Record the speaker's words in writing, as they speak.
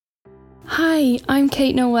Hi, I'm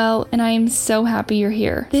Kate Noel, and I am so happy you're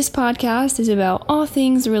here. This podcast is about all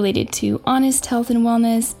things related to honest health and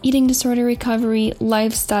wellness, eating disorder recovery,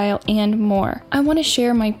 lifestyle, and more. I want to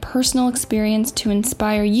share my personal experience to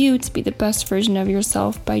inspire you to be the best version of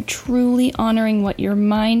yourself by truly honoring what your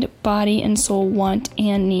mind, body, and soul want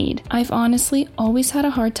and need. I've honestly always had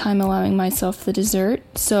a hard time allowing myself the dessert,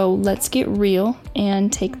 so let's get real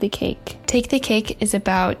and take the cake. Take the Cake is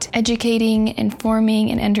about educating, informing,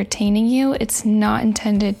 and entertaining you. It's not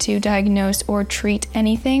intended to diagnose or treat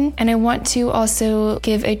anything. And I want to also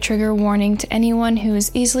give a trigger warning to anyone who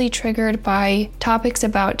is easily triggered by topics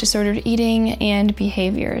about disordered eating and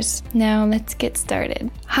behaviors. Now let's get started.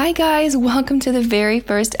 Hi guys, welcome to the very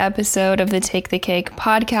first episode of the Take the Cake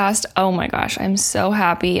podcast. Oh my gosh, I'm so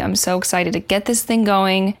happy. I'm so excited to get this thing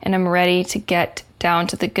going, and I'm ready to get down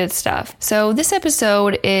to the good stuff. So this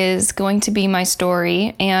episode is going to be my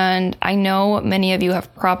story, and I know many of you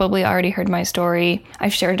have probably already heard my story.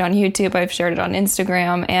 I've shared it on YouTube, I've shared it on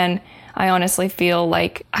Instagram, and I honestly feel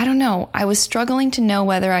like, I was struggling to know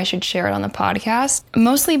whether I should share it on the podcast,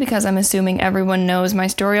 mostly because I'm assuming everyone knows my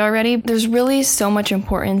story already. There's really so much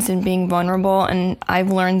importance in being vulnerable, and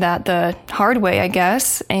I've learned that the hard way, I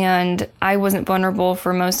guess, and I wasn't vulnerable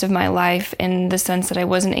for most of my life in the sense that I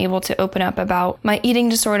wasn't able to open up about my eating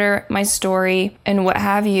disorder, my story, and what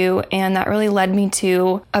have you, and that really led me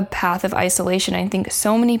to a path of isolation. I think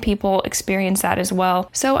so many people experience that as well.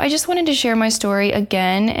 So I just wanted to share my story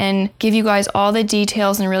again and give you guys all the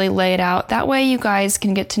details and really lay it out. That way you guys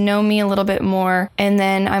can get to know me a little bit more. And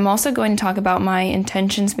then I'm also going to talk about my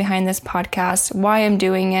intentions behind this podcast, why I'm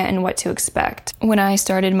doing it, and what to expect. When I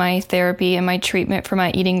started my therapy and my treatment for my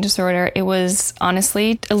eating disorder, it was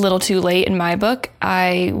honestly a little too late in my book.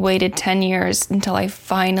 I waited 10 years until I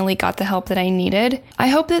finally got the help that I needed. I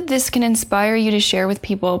hope that this can inspire you to share with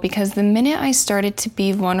people, because the minute I started to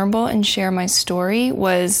be vulnerable and share my story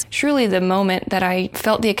was truly the moment that I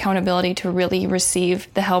felt the accountability to really receive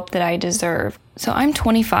the help that I deserve. So I'm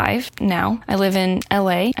 25 now. I live in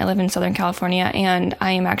LA. I live in Southern California, and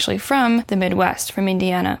I am actually from the Midwest, from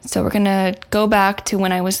Indiana. So we're gonna go back to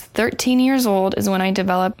when I was 13 years old is when I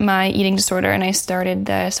developed my eating disorder, and I started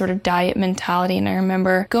the sort of diet mentality. And I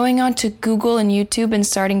remember going on to Google and YouTube and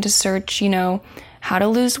starting to search, how to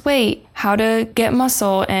lose weight, how to get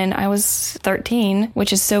muscle, and I was 13,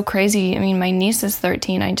 which is so crazy. I mean, my niece is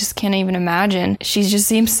 13. I just can't even imagine. She just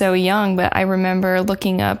seems so young, but I remember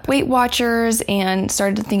looking up Weight Watchers and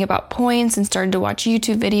started to think about points and started to watch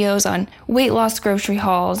YouTube videos on weight loss grocery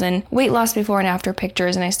hauls and weight loss before and after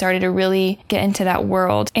pictures, and I started to really get into that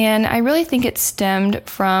world. And I really think it stemmed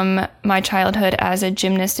from my childhood as a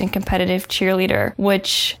gymnast and competitive cheerleader,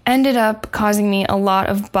 which ended up causing me a lot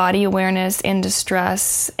of body awareness and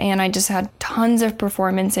distress, and I just had tons of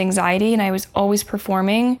performance anxiety, and I was always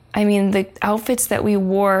performing. I mean, the outfits that we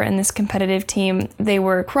wore in this competitive team, they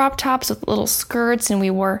were crop tops with little skirts, and we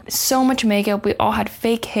wore so much makeup. We all had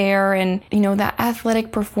fake hair, and that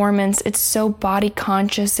athletic performance, it's so body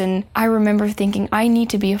conscious. And I remember thinking, I need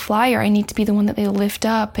to be a flyer. I need to be the one that they lift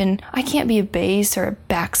up, and I can't be a base or a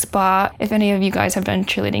back spot. If any of you guys have done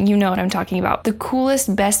cheerleading, you know what I'm talking about. The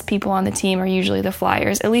coolest, best people on the team are usually the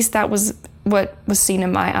flyers. At least that was what was seen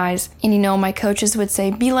in my eyes. And my coaches would say,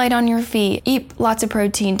 be light on your feet, eat lots of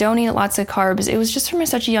protein, don't eat lots of carbs. It was just from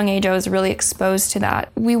such a young age, I was really exposed to that.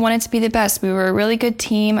 We wanted to be the best. We were a really good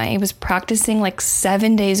team. I was practicing like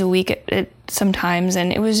 7 days a week at sometimes,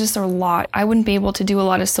 and it was just a lot. I wouldn't be able to do a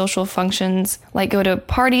lot of social functions, like go to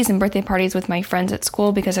parties and birthday parties with my friends at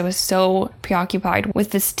school, because I was so preoccupied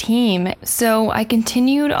with this team. So I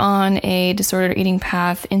continued on a disordered eating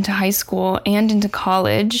path into high school and into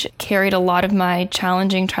college, carried a lot of my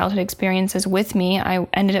challenging childhood experiences with me. I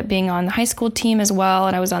ended up being on the high school team as well,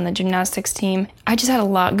 and I was on the gymnastics team. I just had a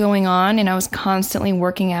lot going on, and I was constantly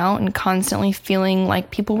working out and constantly feeling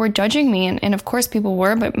like people were judging me. And of course people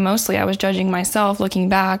were, but mostly I was judging myself looking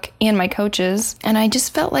back, and my coaches. And I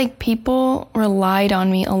just felt like people relied on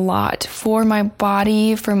me a lot for my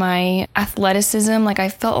body, for my athleticism. Like I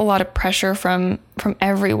felt a lot of pressure from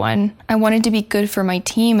everyone. I wanted to be good for my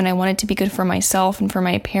team, and I wanted to be good for myself and for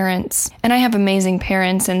my parents. And I have amazing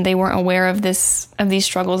parents, and they weren't aware of these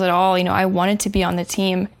struggles at all. I wanted to be on the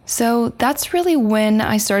team. So that's really when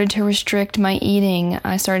I started to restrict my eating.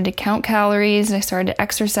 I started to count calories, and I started to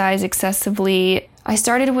exercise excessively. I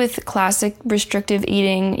started with classic restrictive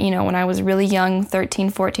eating, when I was really young,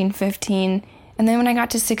 13, 14, 15. And then when I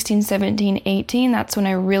got to 16, 17, 18, that's when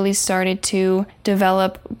I really started to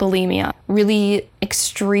develop bulimia, really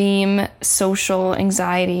extreme social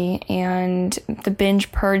anxiety and the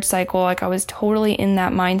binge purge cycle. Like I was totally in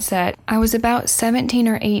that mindset. I was about 17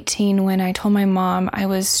 or 18 when I told my mom I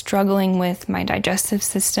was struggling with my digestive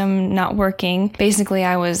system not working. Basically,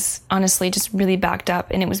 I was honestly just really backed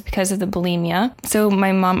up, and it was because of the bulimia. So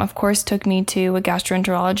my mom, of course, took me to a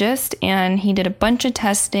gastroenterologist, and he did a bunch of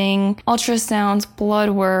testing, ultrasounds,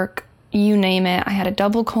 blood work, you name it. I had a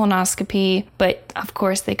double colonoscopy, but of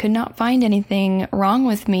course they could not find anything wrong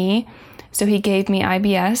with me. So he gave me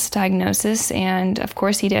IBS diagnosis, and of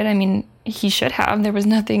course he did. I mean, he should have. There was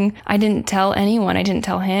nothing. I didn't tell anyone. I didn't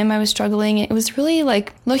tell him I was struggling. It was really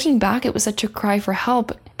like, looking back, it was such a cry for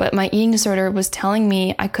help. But my eating disorder was telling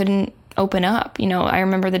me I couldn't open up. I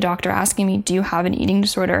remember the doctor asking me, do you have an eating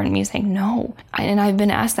disorder? And me saying no. And I've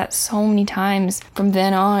been asked that so many times from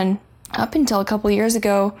then on. Up until a couple years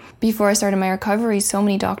ago, before I started my recovery, so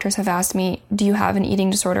many doctors have asked me, do you have an eating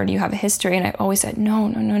disorder? Do you have a history? And I've always said, no.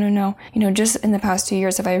 Just in the past 2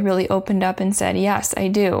 years, have I really opened up and said, yes, I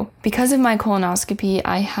do. Because of my colonoscopy,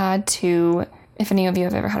 I had to, if any of you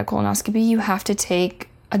have ever had a colonoscopy, you have to take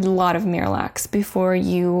a lot of Miralax before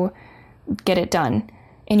you get it done.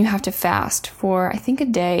 And you have to fast for, I think, a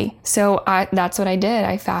day. So that's what I did.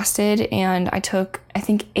 I fasted, and I took, I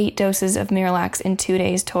think, 8 doses of Miralax in 2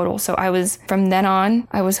 days total. So from then on,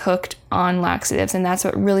 I was hooked on laxatives, and that's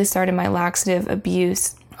what really started my laxative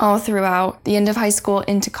abuse. All throughout the end of high school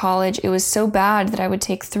into college, it was so bad that I would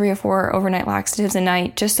take 3 or 4 overnight laxatives a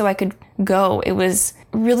night just so I could go. It was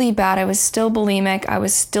really bad. I was still bulimic. I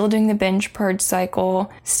was still doing the binge purge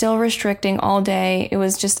cycle, still restricting all day. It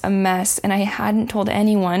was just a mess, and I hadn't told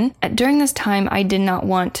anyone. During this time, I did not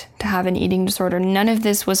want to have an eating disorder. None of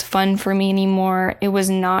this was fun for me anymore. It was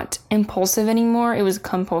not impulsive anymore. It was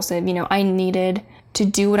compulsive. I needed to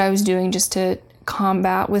do what I was doing just to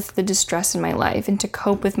combat with the distress in my life and to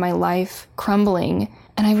cope with my life crumbling.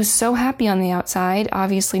 And I was so happy on the outside,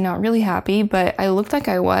 obviously not really happy, but I looked like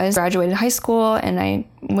I was. Graduated high school and I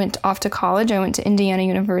went off to college. I went to Indiana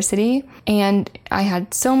University, and I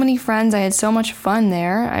had so many friends. I had so much fun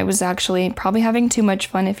there. I was actually probably having too much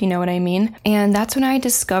fun, if you know what I mean. And that's when I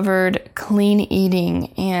discovered clean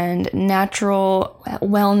eating and natural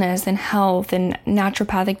wellness and health and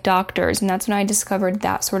naturopathic doctors. And that's when I discovered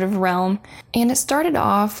that sort of realm. And it started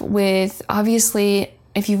off with, obviously,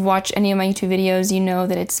 if you've watched any of my YouTube videos, you know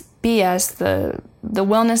that it's BS, the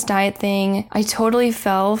wellness diet thing. I totally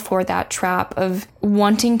fell for that trap of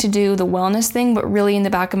wanting to do the wellness thing, but really in the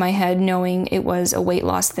back of my head knowing it was a weight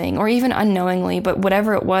loss thing, or even unknowingly, but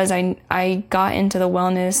whatever it was, I got into the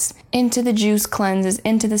wellness, into the juice cleanses,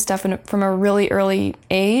 into the stuff from a really early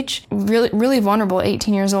age, really vulnerable,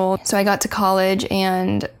 18 years old. So I got to college,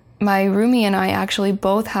 and my roomie and I actually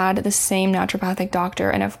both had the same naturopathic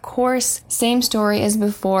doctor. And of course, same story as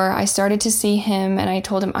before. I started to see him and I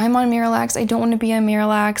told him, I'm on Miralax. I don't want to be on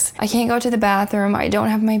Miralax. I can't go to the bathroom. I don't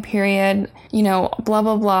have my period, blah,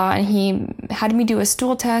 blah, blah. And he had me do a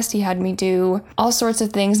stool test. He had me do all sorts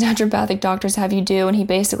of things naturopathic doctors have you do. And he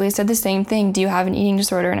basically said the same thing. Do you have an eating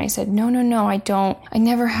disorder? And I said, no, I don't. I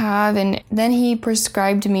never have. And then he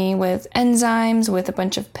prescribed me with enzymes, with a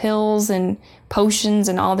bunch of pills and potions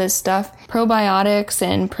and all this stuff, probiotics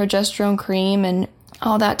and progesterone cream, and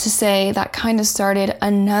all that to say that kind of started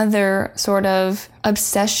another sort of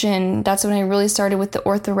obsession. That's when I really started with the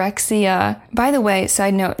orthorexia. By the way,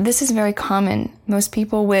 side note, this is very common. Most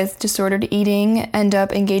people with disordered eating end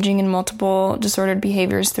up engaging in multiple disordered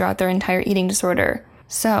behaviors throughout their entire eating disorder.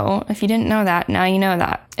 So if you didn't know that, now you know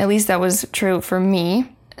that. At least that was true for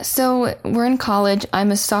me. So we're in college. I'm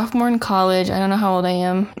a sophomore in college. I don't know how old I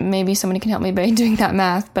am. Maybe somebody can help me by doing that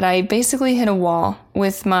math. But I basically hit a wall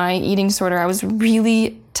with my eating disorder. I was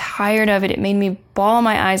really tired of it. It made me bawl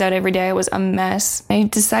my eyes out every day. I was a mess. I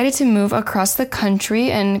decided to move across the country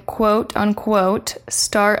and quote unquote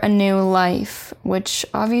start a new life, which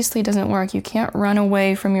obviously doesn't work. You can't run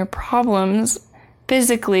away from your problems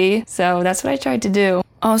physically. So that's what I tried to do.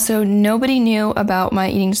 Also, nobody knew about my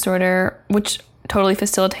eating disorder, which totally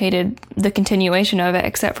facilitated the continuation of it,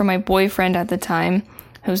 except for my boyfriend at the time,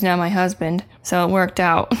 who's now my husband. So it worked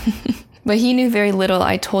out. But he knew very little.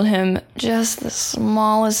 I told him just the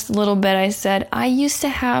smallest little bit. I said, I used to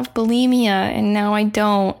have bulimia and now I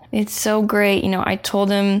don't. It's so great. I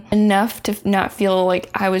told him enough to not feel like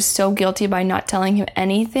I was so guilty by not telling him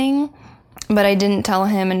anything. But I didn't tell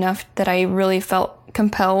him enough that I really felt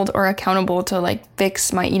compelled or accountable to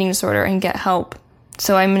fix my eating disorder and get help.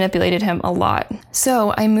 So I manipulated him a lot.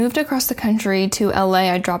 So I moved across the country to LA.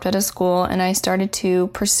 I dropped out of school and I started to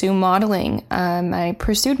pursue modeling. I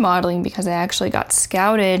pursued modeling because I actually got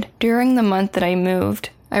scouted during the month that I moved.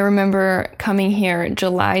 I remember coming here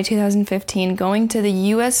July 2015, going to the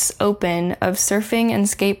US Open of surfing and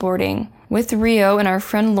skateboarding with Rio and our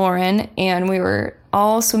friend Lauren, and we were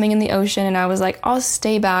all swimming in the ocean, and I was like, I'll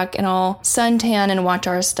stay back and I'll suntan and watch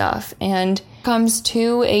our stuff. And comes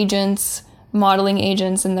two agents, modeling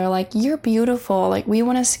agents, and they're like, you're beautiful, like we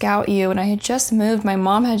want to scout you. And I had just moved, my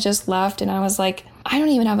mom had just left, and I was like, I don't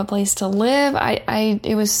even have a place to live.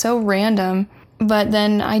 It was so random. But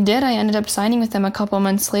then I ended up signing with them a couple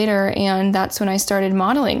months later, and that's when I started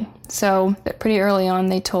modeling. So pretty early on,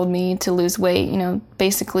 they told me to lose weight,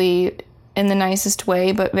 basically in the nicest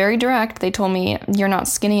way, but very direct. They told me, you're not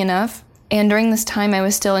skinny enough. And during this time, I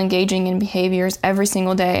was still engaging in behaviors every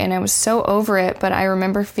single day, and I was so over it, but I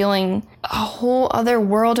remember feeling a whole other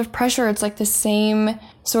world of pressure. It's like the same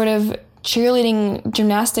sort of cheerleading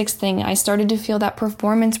gymnastics thing. I started to feel that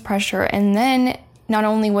performance pressure, and then not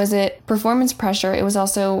only was it performance pressure, it was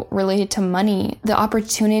also related to money. The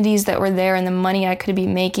opportunities that were there and the money I could be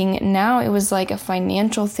making. Now it was like a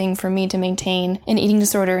financial thing for me to maintain an eating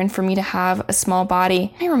disorder and for me to have a small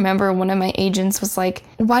body. I remember one of my agents was like,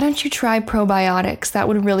 why don't you try probiotics? That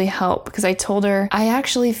would really help. Because I told her, I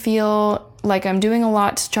actually feel like I'm doing a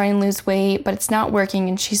lot to try and lose weight, but it's not working.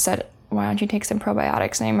 And she said, why don't you take some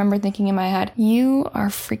probiotics? And I remember thinking in my head, you are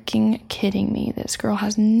freaking kidding me. This girl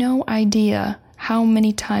has no idea how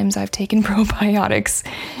many times I've taken probiotics.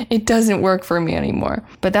 It doesn't work for me anymore.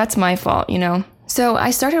 But that's my fault, So I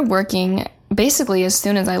started working basically as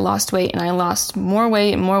soon as I lost weight, and I lost more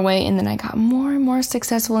weight, and then I got more and more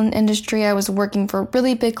successful in the industry. I was working for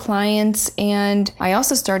really big clients, and I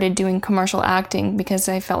also started doing commercial acting because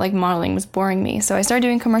I felt like modeling was boring me. So I started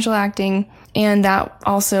doing commercial acting, and that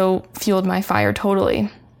also fueled my fire totally.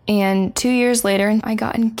 And 2 years later, I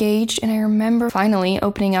got engaged, and I remember finally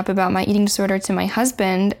opening up about my eating disorder to my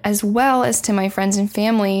husband, as well as to my friends and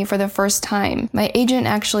family for the first time. My agent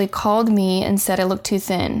actually called me and said I looked too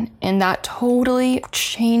thin, and that totally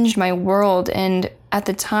changed my world. And at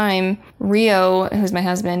the time, Rio, who's my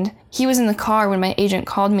husband, he was in the car when my agent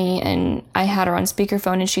called me, and I had her on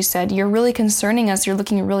speakerphone, and she said, you're really concerning us. You're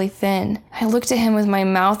looking really thin. I looked at him with my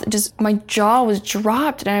mouth, my jaw was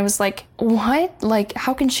dropped, and I was like, what? Like,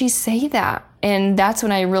 how can she say that? And that's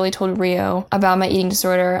when I really told Rio about my eating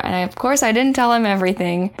disorder. And of course, I didn't tell him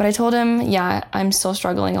everything, but I told him, yeah, I'm still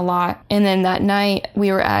struggling a lot. And then that night,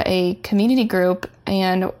 we were at a community group,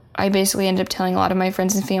 and I basically ended up telling a lot of my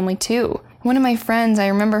friends and family too. One of my friends, I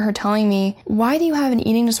remember her telling me, why do you have an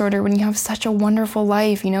eating disorder when you have such a wonderful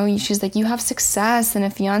life? She's like, you have success and a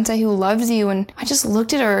fiance who loves you. And I just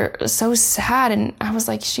looked at her so sad, and I was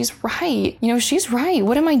like, she's right. She's right.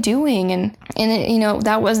 What am I doing? And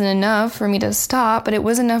that wasn't enough for me to stop, but it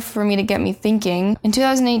was enough for me to get me thinking. In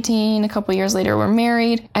 2018, a couple years later, we're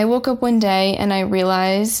married. I woke up one day and I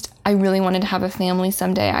realized I really wanted to have a family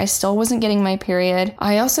someday. I still wasn't getting my period.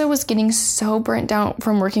 I also was getting so burnt out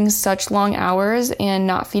from working such long hours and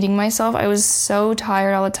not feeding myself. I was so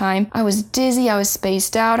tired all the time. I was dizzy. I was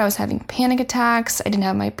spaced out. I was having panic attacks. I didn't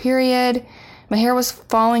have my period. My hair was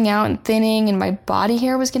falling out and thinning, and my body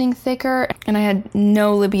hair was getting thicker, and I had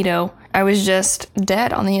no libido. I was just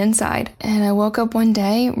dead on the inside. And I woke up one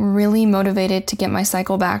day really motivated to get my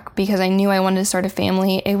cycle back because I knew I wanted to start a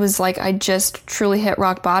family. It was like I just truly hit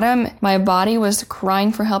rock bottom. My body was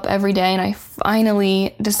crying for help every day, and I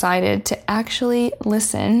finally decided to actually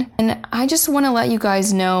listen. And I just want to let you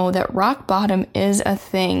guys know that rock bottom is a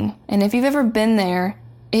thing. And if you've ever been there,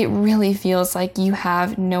 it really feels like you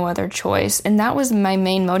have no other choice. And that was my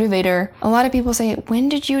main motivator. A lot of people say, when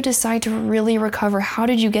did you decide to really recover? How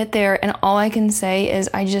did you get there? And all I can say is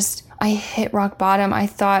I hit rock bottom. I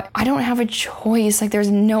thought, I don't have a choice. Like, there's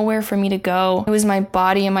nowhere for me to go. It was my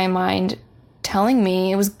body and my mind telling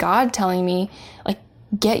me, it was God telling me, like,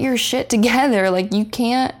 get your shit together. Like, you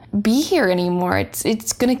can't be here anymore.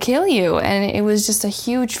 It's gonna kill you. And it was just a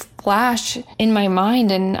huge flash in my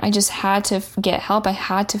mind, and I just had to get help. I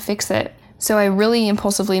had to fix it. So I really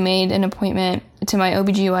impulsively made an appointment to my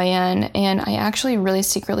OBGYN, and I actually really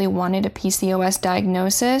secretly wanted a PCOS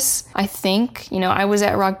diagnosis. I think, I was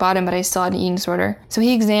at rock bottom, but I still had an eating disorder. So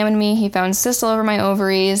he examined me, he found cysts all over my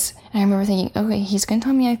ovaries, and I remember thinking, okay, he's gonna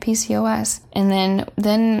tell me I have PCOS. And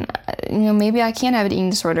then maybe I can't have an eating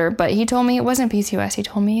disorder, but he told me it wasn't PCOS. He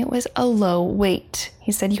told me it was a low weight.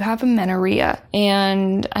 He said, you have amenorrhea.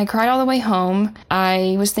 And I cried all the way home.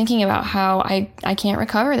 I was thinking about how I can't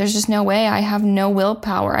recover. There's just no way. I have no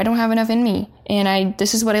willpower. I don't have enough in me. And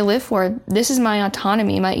this is what I live for. This is my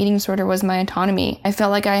autonomy. My eating disorder was my autonomy. I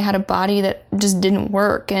felt like I had a body that just didn't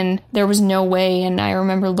work, and there was no way. And I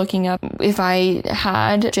remember looking up if I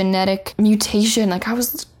had genetic mutation. Like, I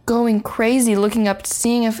was going crazy looking up,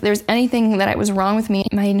 seeing if there's anything that was wrong with me.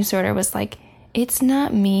 My eating disorder was like, it's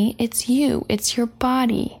not me, it's you, it's your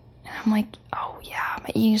body. And I'm like, oh yeah, my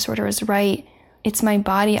eating disorder is right. It's my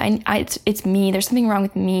body. It's me. There's something wrong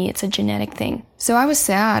with me. It's a genetic thing. So I was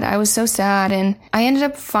sad. I was so sad. And I ended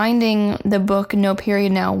up finding the book, No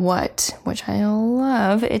Period Now What, which I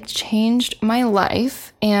love. It changed my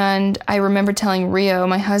life. And I remember telling Rio,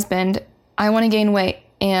 my husband, I want to gain weight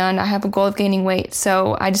and I have a goal of gaining weight.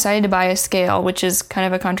 So I decided to buy a scale, which is kind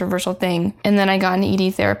of a controversial thing. And then I got an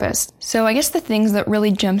ED therapist. So I guess the things that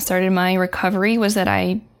really jump-started my recovery was that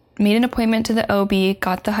I made an appointment to the OB,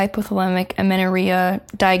 got the hypothalamic amenorrhea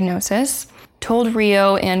diagnosis, told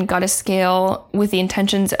Rio and got a scale with the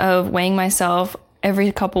intentions of weighing myself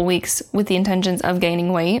every couple weeks with the intentions of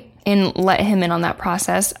gaining weight, and let him in on that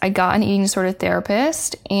process. I got an eating disorder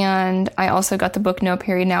therapist, and I also got the book No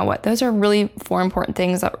Period Now What. Those are really 4 important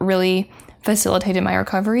things that really facilitated my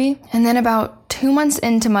recovery. And then about 2 months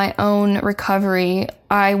into my own recovery,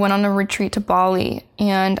 I went on a retreat to Bali,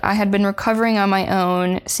 and I had been recovering on my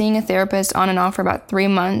own, seeing a therapist on and off for about 3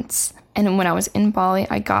 months. And when I was in Bali,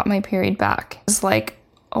 I got my period back. It was like,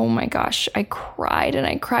 oh my gosh, I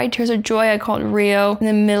cried tears of joy. I called Rio in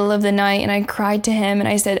the middle of the night and I cried to him and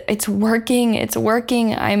I said, it's working.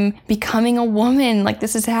 I'm becoming a woman. Like,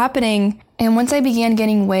 this is happening. And once I began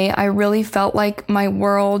gaining weight, I really felt like my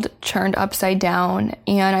world turned upside down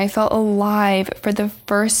and I felt alive for the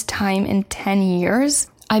first time in 10 years.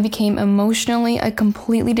 I became emotionally a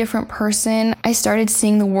completely different person. I started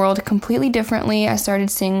seeing the world completely differently. I started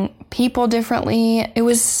seeing people differently. It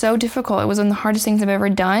was so difficult. It was one of the hardest things I've ever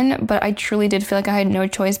done, but I truly did feel like I had no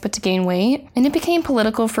choice but to gain weight. And it became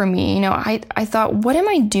political for me. You know, I thought, what am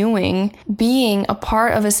I doing being a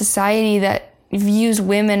part of a society that views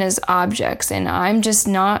women as objects, and I'm just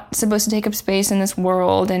not supposed to take up space in this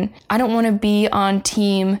world, and I don't want to be on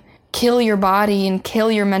team kill your body and kill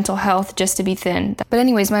your mental health just to be thin. But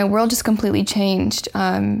anyways, my world just completely changed.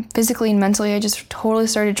 Physically and mentally, I just totally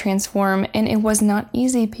started to transform, and it was not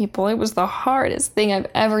easy, people. It was the hardest thing I've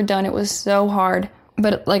ever done. It was so hard.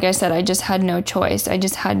 But like I said, I just had no choice. I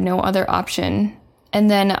just had no other option. And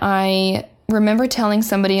then I remember telling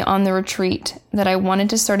somebody on the retreat that I wanted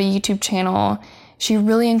to start a YouTube channel. She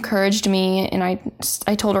really encouraged me, and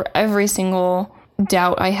I told her every single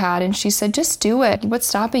doubt I had, and she said, just do it. What's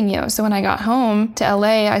stopping you? So when I got home to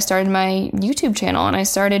LA, I started my YouTube channel and I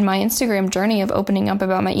started my Instagram journey of opening up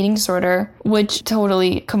about my eating disorder, which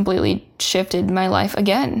totally, completely shifted my life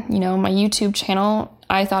again. You know, my YouTube channel,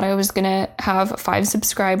 I thought I was going to have 5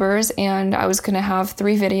 subscribers and I was going to have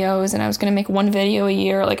 3 videos and I was going to make 1 video a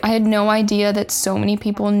year. Like, I had no idea that so many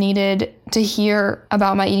people needed to hear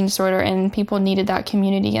about my eating disorder and people needed that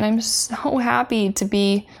community. And I'm so happy to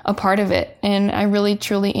be a part of it. And I really,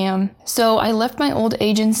 truly am. So I left my old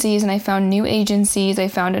agencies and I found new agencies. I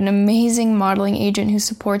found an amazing modeling agent who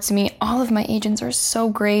supports me. All of my agents are so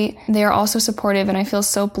great. They are also supportive and I feel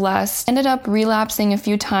so blessed. Ended up relapsing a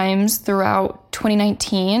few times throughout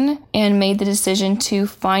 2019 and made the decision to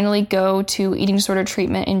finally go to eating disorder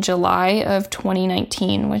treatment in July of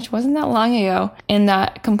 2019, which wasn't that long ago. And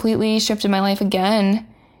that completely shifted my life again.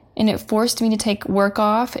 And it forced me to take work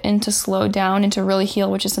off and to slow down and to really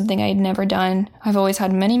heal, which is something I had never done. I've always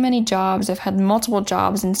had many, many jobs. I've had multiple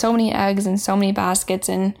jobs and so many eggs and so many baskets.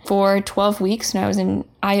 And for 12 weeks when I was in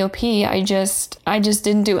IOP, I just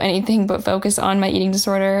didn't do anything but focus on my eating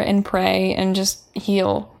disorder and pray and just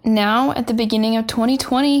heal. Now, at the beginning of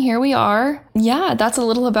 2020, here we are. Yeah, that's a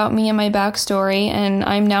little about me and my backstory. And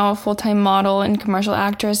I'm now a full-time model and commercial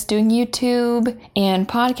actress doing YouTube and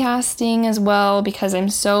podcasting as well because I'm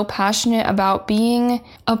so passionate about being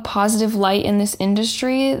a positive light in this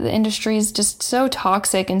industry. The industry is just so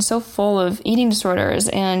toxic and so full of eating disorders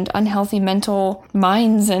and unhealthy mental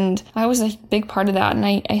minds. And I was a big part of that. And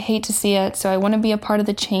I hate to see it. So I want to be a part of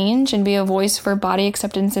the change and be a voice for body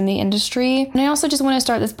acceptance in the industry. And I also just want to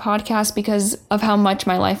start this podcast because of how much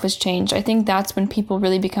my life was changed. I think that's when people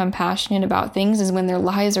really become passionate about things, is when their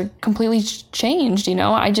lives are completely changed. You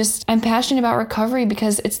know, I'm passionate about recovery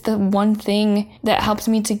because it's the one thing that helps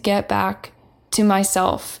me to get back to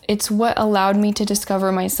myself. It's what allowed me to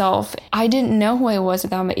discover myself. I didn't know who I was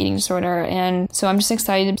without my eating disorder. And so I'm just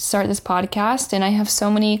excited to start this podcast. And I have so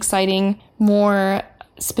many exciting, more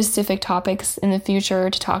specific topics in the future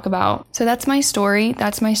to talk about. So that's my story.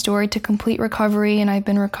 That's my story to complete recovery. And I've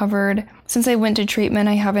been recovered since I went to treatment.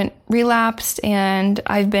 I haven't relapsed and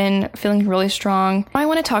I've been feeling really strong. I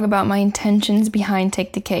want to talk about my intentions behind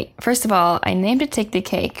Take the Cake. First of all, I named it Take the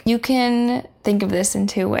Cake. You can think of this in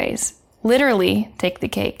 2 ways. Literally, take the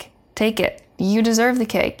cake. Take it. you deserve the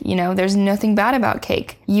cake. There's nothing bad about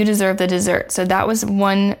cake. You deserve the dessert. So that was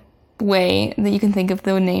one way that you can think of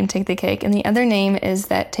the name Take the Cake. And the other name is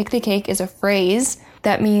that Take the Cake is a phrase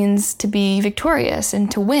that means to be victorious and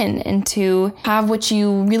to win and to have what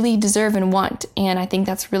you really deserve and want. And I think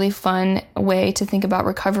that's a really fun way to think about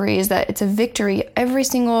recovery, is that it's a victory. Every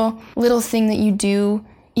single little thing that you do,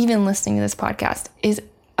 even listening to this podcast, is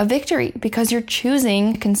a victory because you're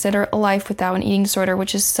choosing to consider a life without an eating disorder,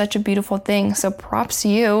 which is such a beautiful thing. So props to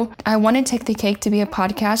you. I want to Take the Cake to be a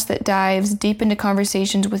podcast that dives deep into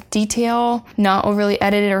conversations with detail, not overly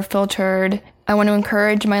edited or filtered. I want to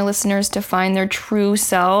encourage my listeners to find their true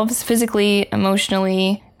selves, physically,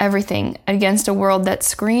 emotionally, everything, against a world that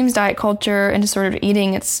screams diet culture and disordered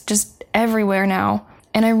eating. It's just everywhere now.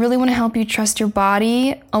 And I really want to help you trust your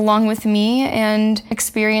body along with me and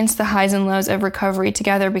experience the highs and lows of recovery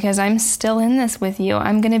together, because I'm still in this with you.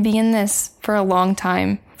 I'm going to be in this for a long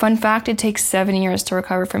time. Fun fact, it takes 7 years to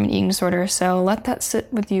recover from an eating disorder, so let that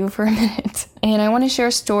sit with you for a minute. And I want to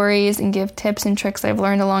share stories and give tips and tricks I've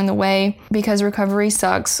learned along the way, because recovery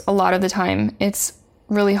sucks a lot of the time. It's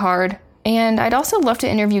really hard. And I'd also love to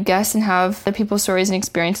interview guests and have the people's stories and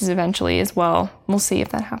experiences eventually as well. We'll see if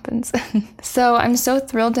that happens. So I'm so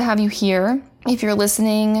thrilled to have you here. If you're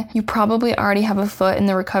listening, you probably already have a foot in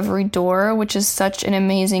the recovery door, which is such an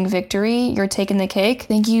amazing victory. You're taking the cake.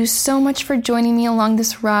 Thank you so much for joining me along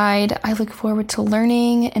this ride. I look forward to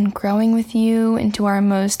learning and growing with you into our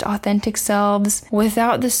most authentic selves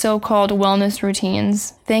without the so-called wellness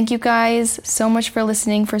routines. Thank you guys so much for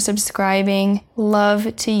listening, for subscribing.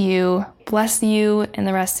 Love to you. Bless you in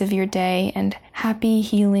the rest of your day, and happy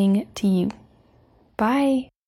healing to you. Bye.